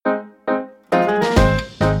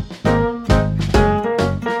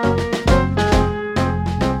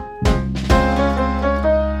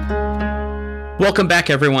Welcome back,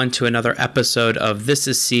 everyone, to another episode of This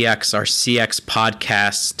is CX, our CX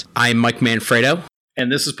podcast. I'm Mike Manfredo.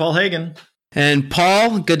 And this is Paul Hagen. And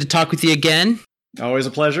Paul, good to talk with you again. Always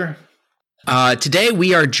a pleasure. Today,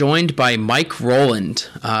 we are joined by Mike Rowland,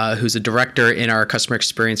 who's a director in our customer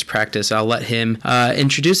experience practice. I'll let him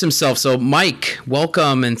introduce himself. So, Mike,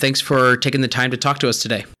 welcome, and thanks for taking the time to talk to us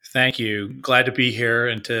today. Thank you. Glad to be here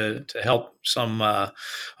and to help some of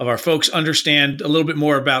our folks understand a little bit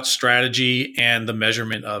more about strategy and the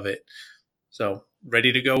measurement of it. So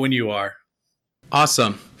ready to go when you are.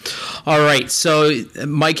 Awesome. All right. So,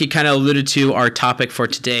 Mike, you kind of alluded to our topic for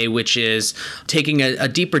today, which is taking a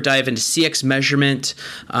deeper dive into CX measurement.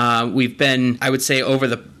 We've been, I would say, over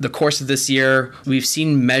the course of this year, we've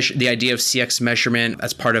seen the idea of CX measurement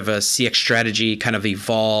as part of a CX strategy kind of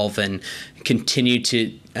evolve and continue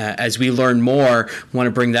to, as we learn more, want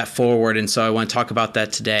to bring that forward. And so I want to talk about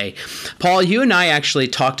that today. Paul, you and I actually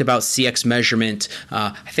talked about CX measurement,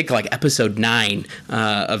 I think like episode 9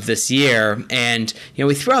 of this year. And,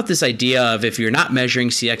 we threw out this idea of if you're not measuring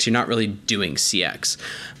CX, you're not really doing CX.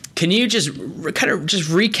 Can you just kind of just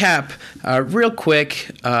recap real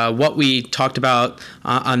quick what we talked about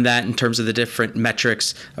on that in terms of the different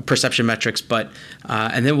metrics, perception metrics,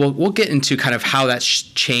 and then we'll get into kind of how that's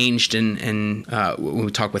changed and when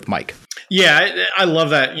we talk with Mike. Yeah, I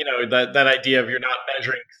love that. That idea of you're not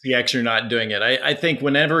measuring CX, you're not doing it. I think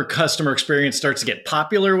whenever customer experience starts to get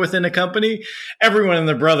popular within a company, everyone and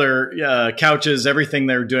their brother couches everything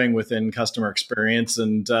they're doing within customer experience,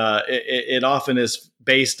 and it often is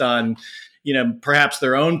based on, perhaps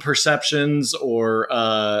their own perceptions or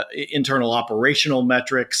internal operational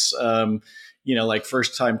metrics, like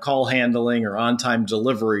first-time call handling or on-time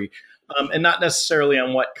delivery. And not necessarily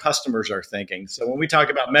on what customers are thinking. So when we talk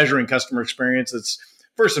about measuring customer experience, it's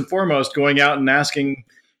first and foremost going out and asking,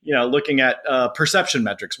 looking at perception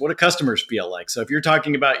metrics. What do customers feel like? So if you're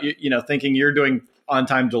talking about, thinking you're doing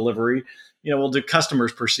on-time delivery, well, do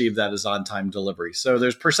customers perceive that as on-time delivery? So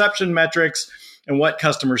there's perception metrics and what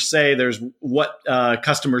customers say. There's what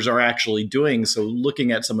customers are actually doing. So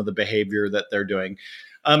looking at some of the behavior that they're doing.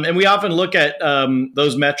 And we often look at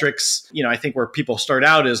those metrics, I think where people start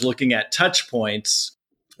out is looking at touch points,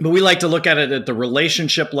 but we like to look at it at the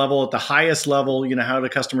relationship level, at the highest level, how do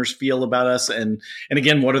customers feel about us? And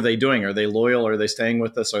again, what are they doing? Are they loyal? Are they staying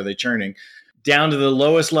with us? Are they churning? Down to the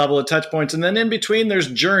lowest level of touch points. And then in between, there's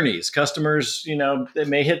journeys. Customers, they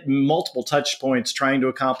may hit multiple touch points trying to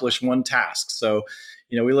accomplish one task. So,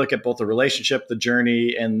 we look at both the relationship, the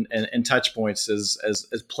journey, and touch points as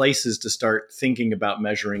places to start thinking about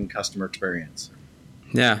measuring customer experience.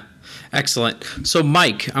 Yeah, excellent. So,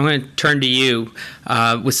 Mike, I'm going to turn to you.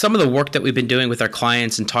 With some of the work that we've been doing with our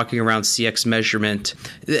clients and talking around CX measurement,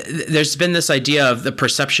 there's been this idea of the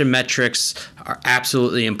perception metrics are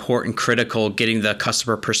absolutely important, critical, getting the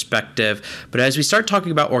customer perspective. But as we start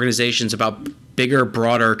talking about organizations, about bigger,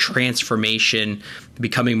 broader transformation,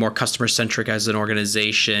 becoming more customer-centric as an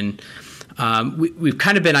organization, we've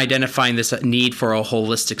kind of been identifying this need for a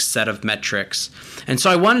holistic set of metrics. And so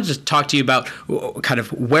I wanted to talk to you about kind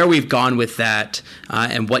of where we've gone with that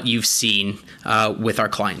and what you've seen with our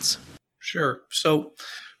clients. Sure. So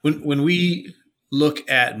when we look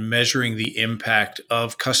at measuring the impact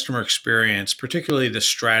of customer experience, particularly the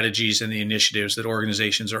strategies and the initiatives that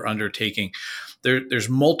organizations are undertaking, there's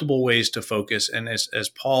multiple ways to focus. And as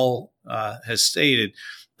Paul has stated,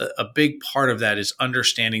 a big part of that is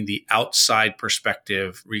understanding the outside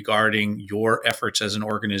perspective regarding your efforts as an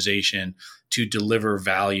organization to deliver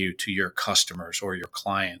value to your customers or your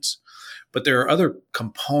clients. But there are other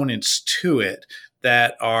components to it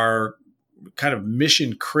that are kind of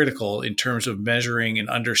mission critical in terms of measuring and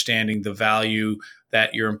understanding the value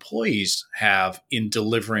that your employees have in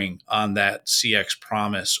delivering on that CX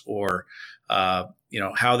promise or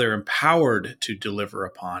how they're empowered to deliver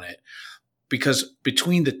upon it. Because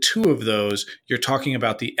between the two of those, you're talking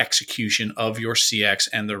about the execution of your CX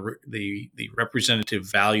and the representative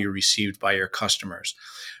value received by your customers.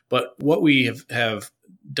 But what we have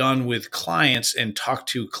done with clients and talked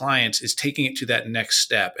to clients is taking it to that next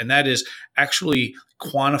step. And that is actually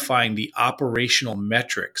quantifying the operational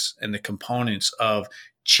metrics and the components of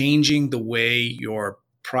changing the way your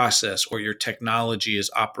process or your technology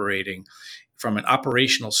is operating from an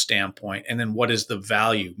operational standpoint, and then what is the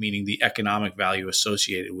value, meaning the economic value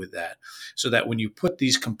associated with that. So that when you put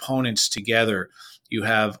these components together, you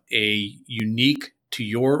have a unique to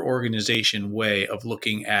your organization way of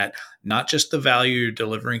looking at not just the value you're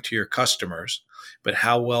delivering to your customers, but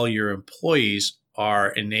how well your employees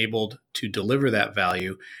are enabled to deliver that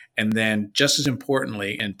value. And then just as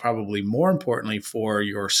importantly, and probably more importantly for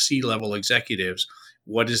your C-level executives,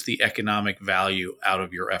 what is the economic value out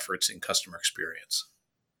of your efforts in customer experience.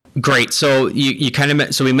 Great. So you kind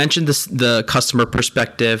of we mentioned the customer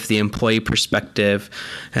perspective, the employee perspective,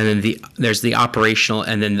 and then there's the operational,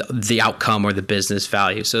 and then the outcome or the business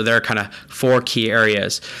value. So there are kind of four key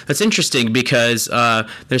areas. That's interesting because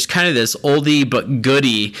there's kind of this oldie but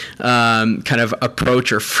goodie kind of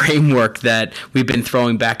approach or framework that we've been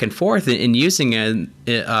throwing back and forth in using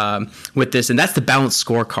with this, and that's the balanced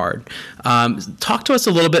scorecard. Talk to us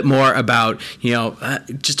a little bit more about,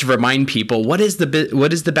 just to remind people, what is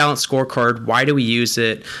the balanced scorecard? Why do we use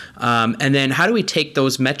it? And then how do we take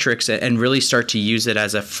those metrics and really start to use it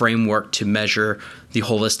as a framework to measure the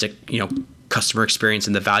holistic, customer experience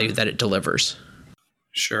and the value that it delivers?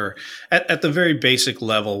 Sure. At the very basic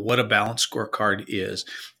level, what a balanced scorecard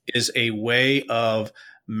is a way of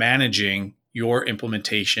managing your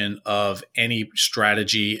implementation of any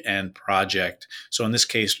strategy and project. So in this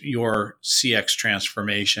case, your CX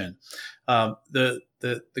transformation.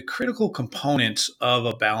 The critical components of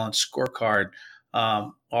a balanced scorecard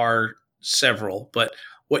are several, but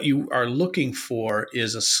what you are looking for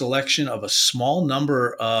is a selection of a small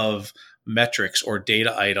number of metrics or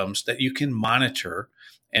data items that you can monitor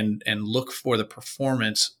and look for the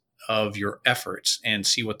performance of your efforts and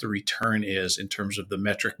see what the return is in terms of the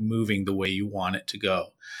metric moving the way you want it to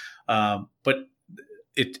go. But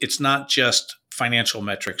it's not just financial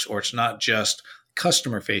metrics, or it's not just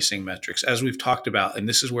customer-facing metrics, as we've talked about, and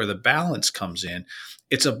this is where the balance comes in.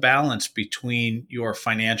 It's a balance between your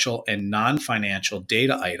financial and non-financial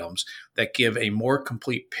data items that give a more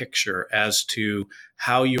complete picture as to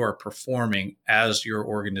how you are performing as your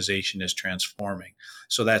organization is transforming.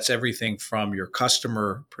 So that's everything from your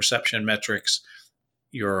customer perception metrics,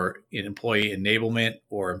 your employee enablement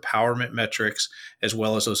or empowerment metrics, as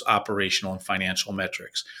well as those operational and financial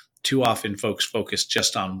metrics. Too often folks focus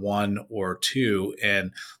just on one or two,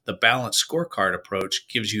 and the balanced scorecard approach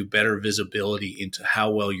gives you better visibility into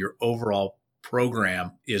how well your overall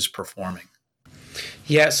program is performing.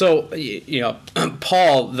 Yeah. So,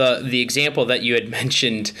 Paul, the example that you had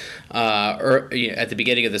mentioned at the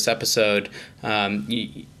beginning of this episode,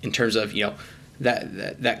 in terms of,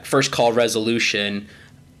 that first call resolution,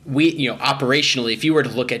 we, operationally, if you were to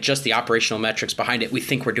look at just the operational metrics behind it, we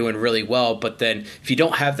think we're doing really well. But then if you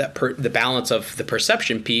don't have that the balance of the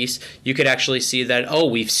perception piece, you could actually see that,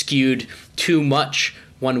 we've skewed too much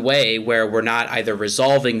one way, where we're not either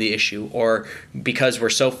resolving the issue, or because we're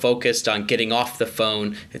so focused on getting off the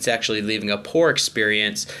phone, it's actually leaving a poor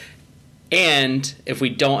experience. And if we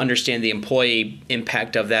don't understand the employee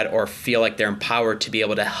impact of that, or feel like they're empowered to be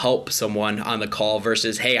able to help someone on the call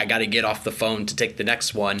versus, hey, I got to get off the phone to take the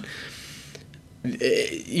next one,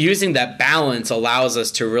 using that balance allows us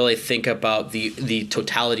to really think about the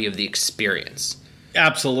totality of the experience.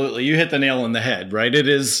 Absolutely. You hit the nail on the head, right?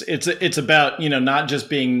 It's about, not just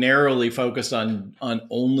being narrowly focused on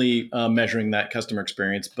only measuring that customer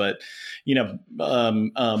experience, but,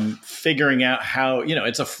 figuring out how,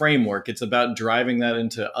 it's a framework. It's about driving that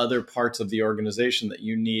into other parts of the organization that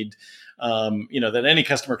you need, that any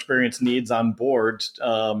customer experience needs on board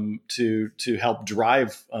to help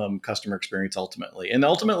drive customer experience ultimately. And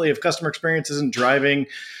ultimately, if customer experience isn't driving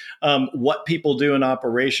what people do in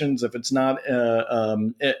operations, if it's not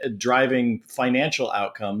driving financial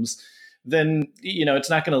outcomes, then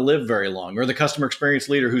it's not going to live very long, or the customer experience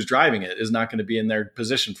leader who's driving it is not going to be in their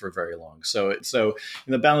position for very long. So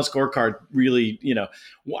the balanced scorecard really,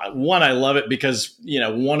 one, I love it because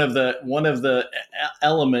one of the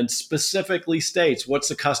elements specifically states what's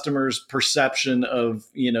the customer's perception of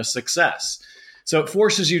success. So it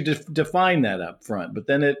forces you to define that up front, but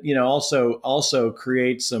then it, also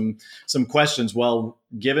creates some questions. Well,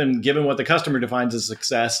 given what the customer defines as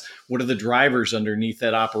success, what are the drivers underneath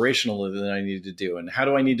that operational that I need to do, and how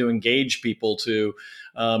do I need to engage people to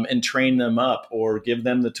and train them up, or give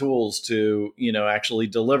them the tools to actually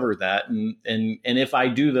deliver that, and if I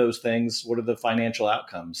do those things, what are the financial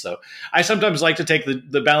outcomes? So I sometimes like to take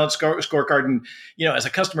the balanced scorecard and as a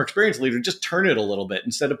customer experience leader, just turn it a little bit.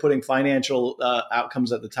 Instead of putting financial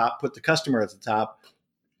outcomes at the top, put the customer at the top,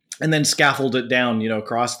 and then scaffold it down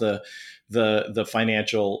across the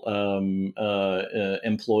financial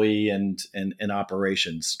employee and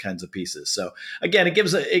operations kinds of pieces. So again,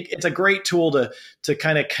 it's a great tool to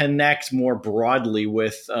kind of connect more broadly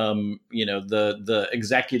with the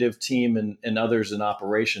executive team and others in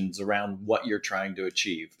operations around what you're trying to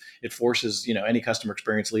achieve. It forces any customer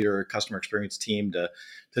experience leader or customer experience team to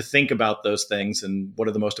think about those things and what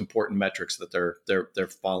are the most important metrics that they're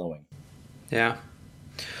following. Yeah.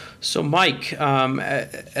 So, Mike,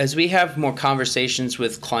 as we have more conversations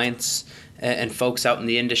with clients and folks out in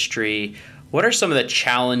the industry, What are some of the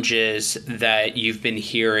challenges that you've been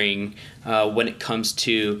hearing when it comes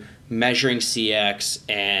to measuring CX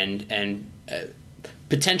and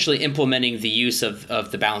potentially implementing the use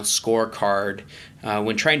of the balanced scorecard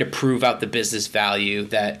when trying to prove out the business value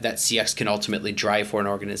that CX can ultimately drive for an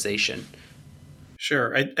organization?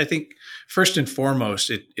 Sure. I think first and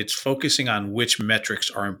foremost, it's focusing on which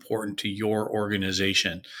metrics are important to your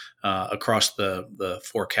organization across the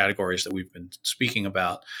four categories that we've been speaking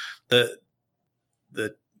about. The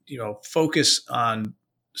focus on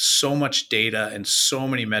so much data and so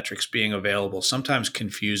many metrics being available sometimes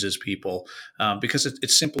confuses people because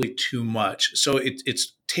it's simply too much. So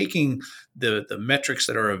it's taking the metrics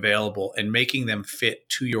that are available and making them fit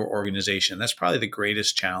to your organization. That's probably the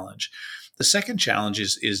greatest challenge. The second challenge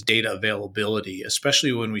is data availability,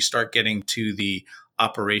 especially when we start getting to the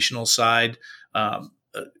operational side.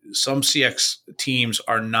 Some CX teams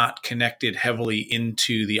are not connected heavily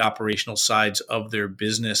into the operational sides of their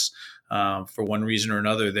business. For one reason or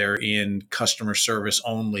another, they're in customer service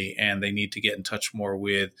only, and they need to get in touch more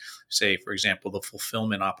with, say, for example, the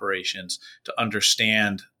fulfillment operations to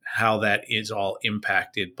understand how that is all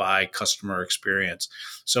impacted by customer experience.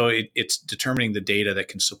 So it's determining the data that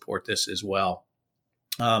can support this as well.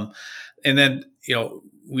 And then,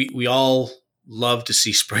 we all love to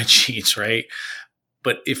see spreadsheets, right?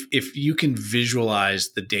 But if you can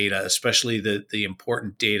visualize the data, especially the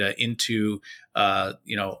important data into,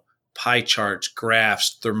 pie charts,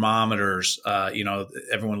 graphs, thermometers,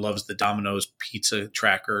 everyone loves the Domino's pizza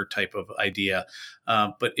tracker type of idea.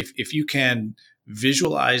 But if you can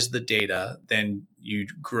visualize the data, then you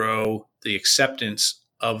grow the acceptance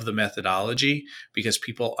of the methodology because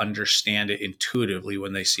people understand it intuitively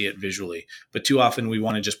when they see it visually. But too often we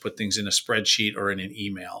want to just put things in a spreadsheet or in an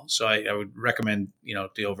email. So I would recommend,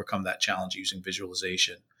 to overcome that challenge using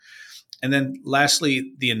visualization. And then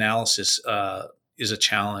lastly, the analysis is a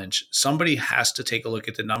challenge. Somebody has to take a look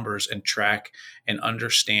at the numbers and track and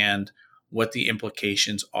understand what the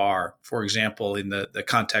implications are. For example, in the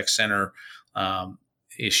contact center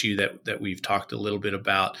issue that we've talked a little bit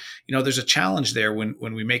about, there's a challenge there when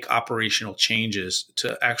we make operational changes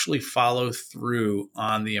to actually follow through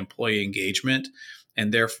on the employee engagement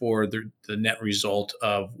and therefore the net result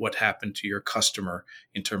of what happened to your customer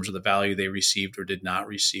in terms of the value they received or did not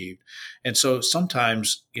receive. And so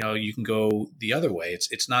sometimes, you can go the other way.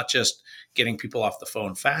 It's not just getting people off the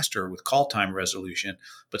phone faster with call time resolution,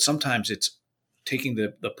 but sometimes it's taking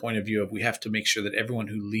the point of view of we have to make sure that everyone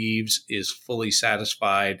who leaves is fully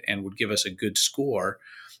satisfied and would give us a good score.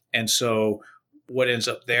 And so what ends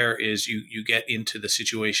up there is you get into the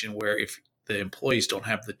situation where if the employees don't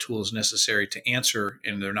have the tools necessary to answer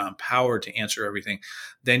and they're not empowered to answer everything,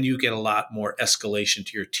 then you get a lot more escalation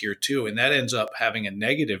to your tier 2. And that ends up having a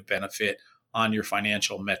negative benefit on your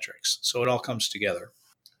financial metrics. So it all comes together.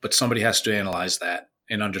 But somebody has to analyze that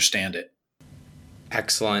and understand it.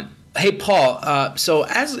 Excellent. Hey, Paul, so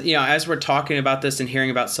as we're talking about this and hearing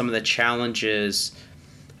about some of the challenges,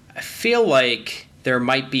 I feel like there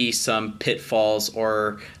might be some pitfalls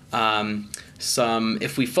or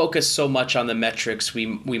if we focus so much on the metrics, we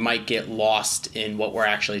might get lost in what we're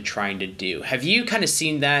actually trying to do. Have you kind of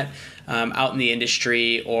seen that out in the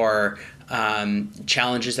industry or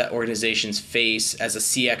challenges that organizations face as a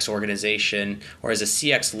CX organization or as a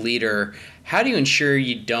CX leader? How do you ensure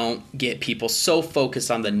you don't get people so focused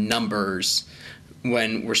on the numbers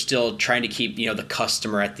when we're still trying to keep, the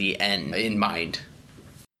customer at the end in mind?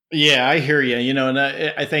 Yeah, I hear you. And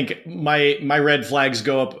I think my red flags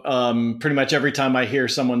go up pretty much every time I hear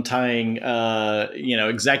someone tying,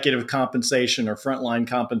 executive compensation or frontline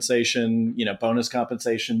compensation, bonus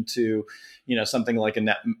compensation to, something like a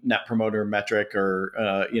net promoter metric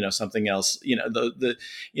or, something else. The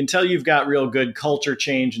until you've got real good culture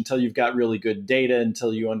change, until you've got really good data,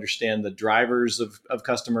 until you understand the drivers of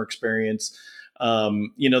customer experience.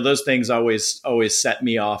 Those things always set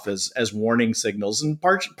me off as warning signals, and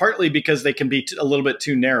partly because they can be a little bit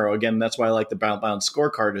too narrow. Again, that's why I like the balanced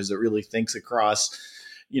scorecard, is it really thinks across,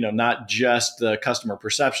 not just the customer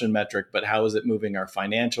perception metric, but how is it moving our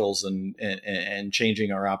financials and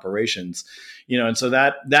changing our operations, and so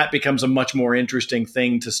that becomes a much more interesting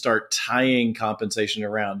thing to start tying compensation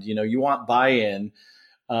around. You want buy-in.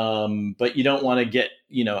 But you don't want to get,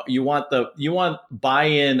 you want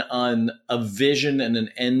buy-in on a vision and an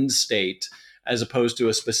end state as opposed to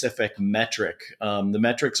a specific metric. The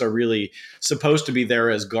metrics are really supposed to be there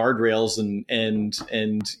as guardrails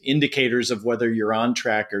and indicators of whether you're on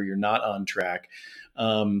track or you're not on track.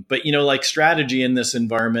 But like strategy in this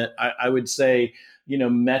environment, I would say,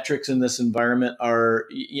 metrics in this environment are,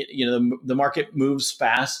 the market moves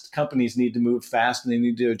fast. Companies need to move fast, and they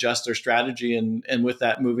need to adjust their strategy, and with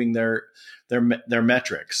that, moving their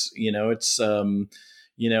metrics. It's all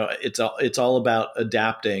about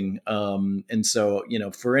adapting. And so,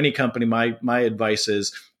 for any company, my advice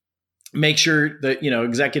is make sure that,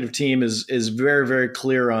 executive team is very, very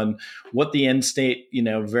clear on what the end state,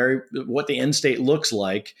 what the end state looks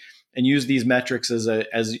like, and use these metrics as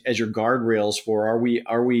your guardrails for,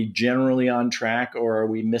 are we generally on track, or are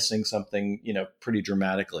we missing something, pretty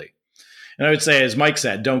dramatically? And I would say, as Mike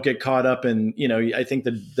said, don't get caught up in, I think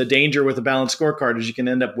the danger with a balanced scorecard is you can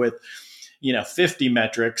end up with, 50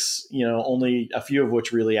 metrics, only a few of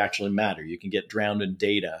which really actually matter. You can get drowned in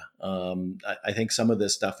data. I think some of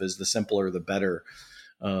this stuff is the simpler, the better,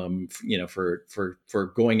 for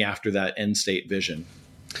going after that end state vision.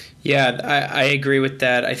 Yeah, I agree with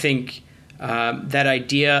that. I think that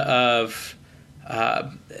idea of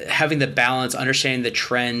having the balance, understanding the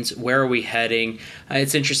trends, where are we heading?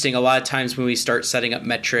 It's interesting. A lot of times when we start setting up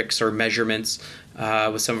metrics or measurements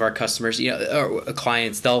with some of our customers, or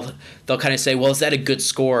clients, they'll kind of say, "Well, is that a good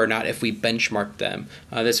score or not?" If we benchmark them,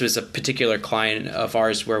 this was a particular client of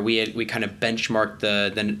ours where we kind of benchmarked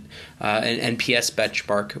an NPS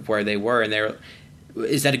benchmark of where they were, and they're,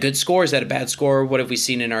 "Is that a good score? Is that a bad score? What have we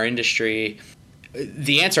seen in our industry?"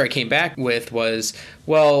 The answer I came back with was,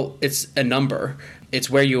 well, it's a number. It's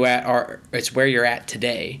where you're at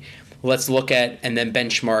today. Let's look at and then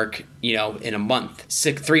benchmark, in a month,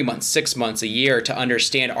 3 months, 6 months, a year, to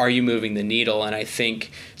understand, are you moving the needle? And I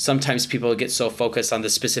think sometimes people get so focused on the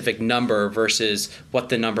specific number versus what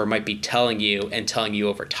the number might be telling you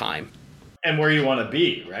over time. And where you want to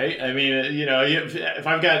be, right? I mean, if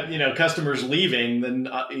I've got, customers leaving, then,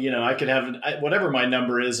 I could have whatever my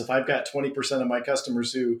number is. If I've got 20% of my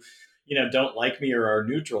customers who, don't like me or are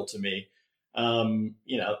neutral to me,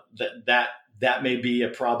 that may be a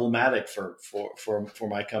problematic for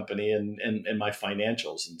my company and my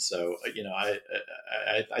financials. And so,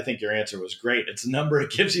 I think your answer was great. It's a number, it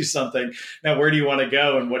gives you something. Now, where do you want to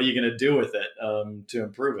go, and what are you going to do with it to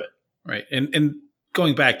improve it? Right. And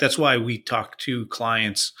going back, that's why we talk to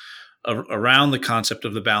clients around the concept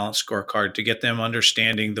of the balanced scorecard, to get them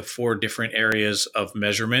understanding the 4 different areas of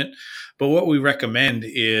measurement. But what we recommend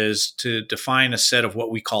is to define a set of what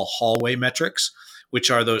we call hallway metrics, which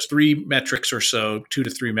are those 3 metrics or so, 2 to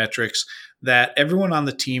 3 metrics that everyone on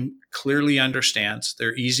the team clearly understands.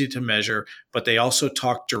 They're easy to measure, but they also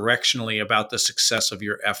talk directionally about the success of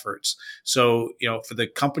your efforts. So, for the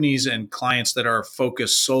companies and clients that are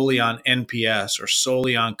focused solely on NPS or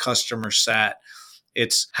solely on customer sat,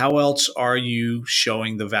 it's how else are you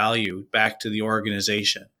showing the value back to the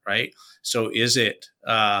organization, right? So is it,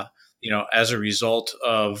 as a result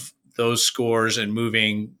of those scores and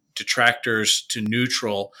moving detractors to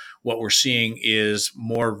neutral, what we're seeing is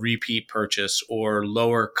more repeat purchase or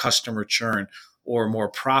lower customer churn or more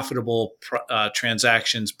profitable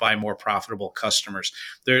transactions by more profitable customers.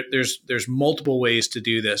 There's multiple ways to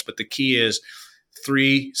do this, but the key is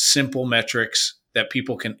 3 simple metrics that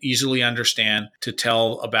people can easily understand to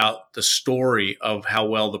tell about the story of how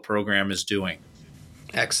well the program is doing.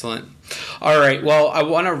 Excellent. All right. Well, I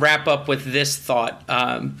want to wrap up with this thought.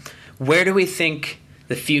 Where do we think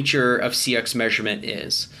the future of CX measurement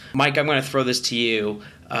is? Mike, I'm going to throw this to you.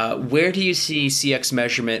 Where do you see CX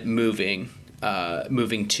measurement moving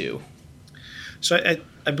to? So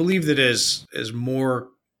I believe that as more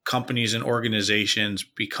companies and organizations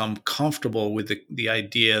become comfortable with the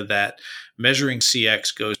idea that measuring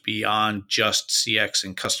CX goes beyond just CX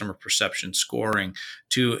and customer perception scoring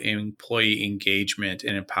to employee engagement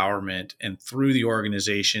and empowerment, and through the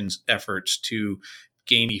organization's efforts to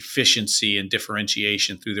gain efficiency and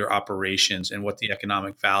differentiation through their operations and what the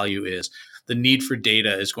economic value is, the need for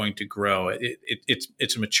data is going to grow.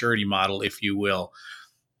 It's a maturity model, if you will.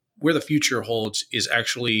 Where the future holds is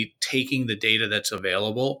actually taking the data that's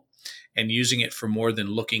available and using it for more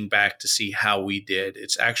than looking back to see how we did.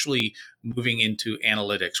 It's actually moving into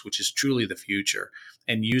analytics, which is truly the future,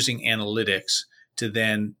 and using analytics to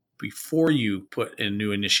then, before you put a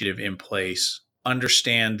new initiative in place,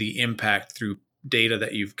 understand the impact through data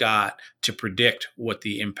that you've got to predict what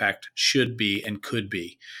the impact should be and could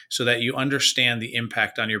be, so that you understand the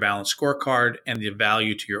impact on your balanced scorecard and the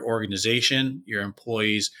value to your organization, your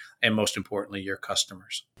employees, and most importantly, your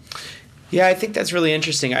customers. Yeah, I think that's really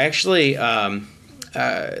interesting. I actually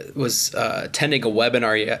was attending a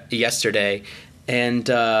webinar yesterday, and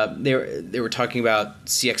they were talking about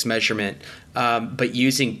CX measurement, but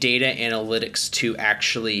using data analytics to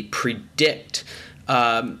actually predict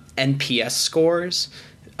NPS scores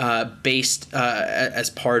based as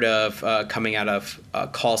part of coming out of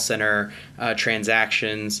call center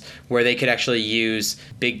transactions, where they could actually use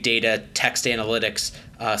big data, text analytics,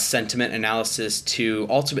 sentiment analysis to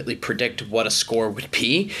ultimately predict what a score would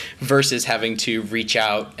be, versus having to reach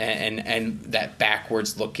out and that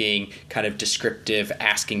backwards looking kind of descriptive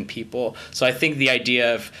asking people. So I think the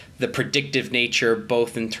idea of the predictive nature,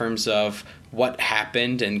 both in terms of what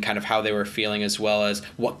happened and kind of how they were feeling, as well as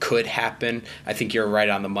what could happen, I think you're right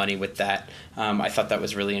on the money with that. I thought that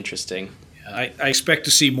was really interesting. I expect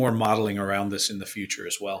to see more modeling around this in the future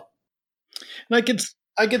as well. And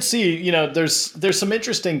I could see, there's some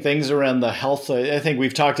interesting things around the health. I think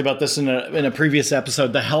we've talked about this in a previous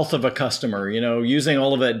episode, the health of a customer, using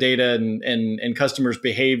all of that data and customers'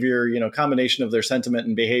 behavior, combination of their sentiment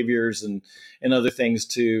and behaviors and other things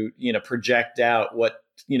to, project out what,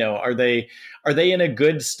 are they in a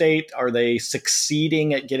good state? Are they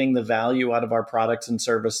succeeding at getting the value out of our products and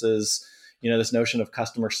services? This notion of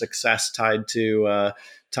customer success tied to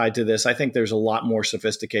this. I think there's a lot more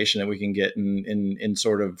sophistication that we can get in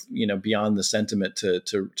sort of, beyond the sentiment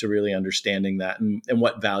to really understanding that and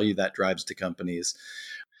what value that drives to companies.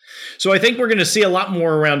 So I think we're going to see a lot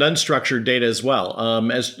more around unstructured data as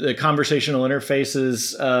well. As the conversational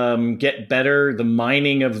interfaces get better, the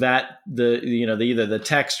mining of that, either the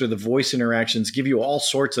text or the voice interactions give you all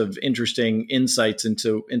sorts of interesting insights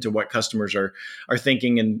into what customers are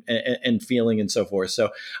thinking and feeling and so forth. So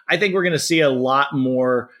I think we're going to see a lot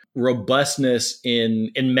more robustness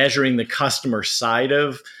in measuring the customer side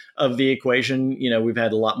of the equation. We've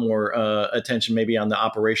had a lot more attention maybe on the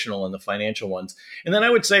operational and the financial ones. And then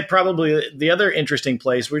I would say probably the other interesting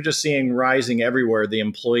place we're just seeing rising everywhere, the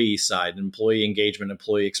employee side, employee engagement,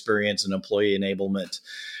 employee experience, and employee enablement,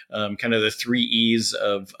 kind of the 3 E's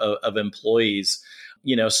of employees.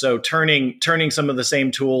 So turning some of the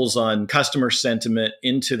same tools on customer sentiment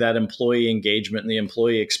into that employee engagement and the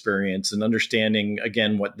employee experience, and understanding,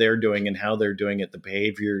 again, what they're doing and how they're doing it, the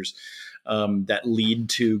behaviors that lead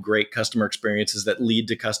to great customer experiences, that lead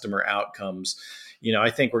to customer outcomes.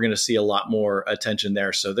 I think we're going to see a lot more attention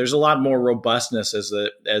there. So there's a lot more robustness as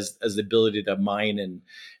the ability to mine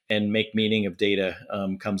and make meaning of data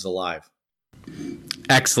comes alive.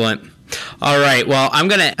 Excellent. All right. Well, I'm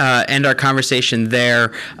going to end our conversation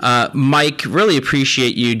there. Mike, really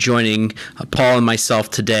appreciate you joining Paul and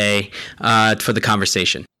myself today for the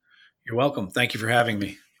conversation. You're welcome. Thank you for having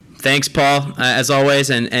me. Thanks, Paul, as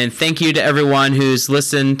always, and thank you to everyone who's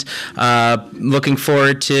listened. Looking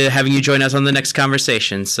forward to having you join us on the next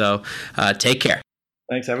conversation. So take care.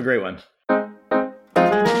 Thanks. Have a great one.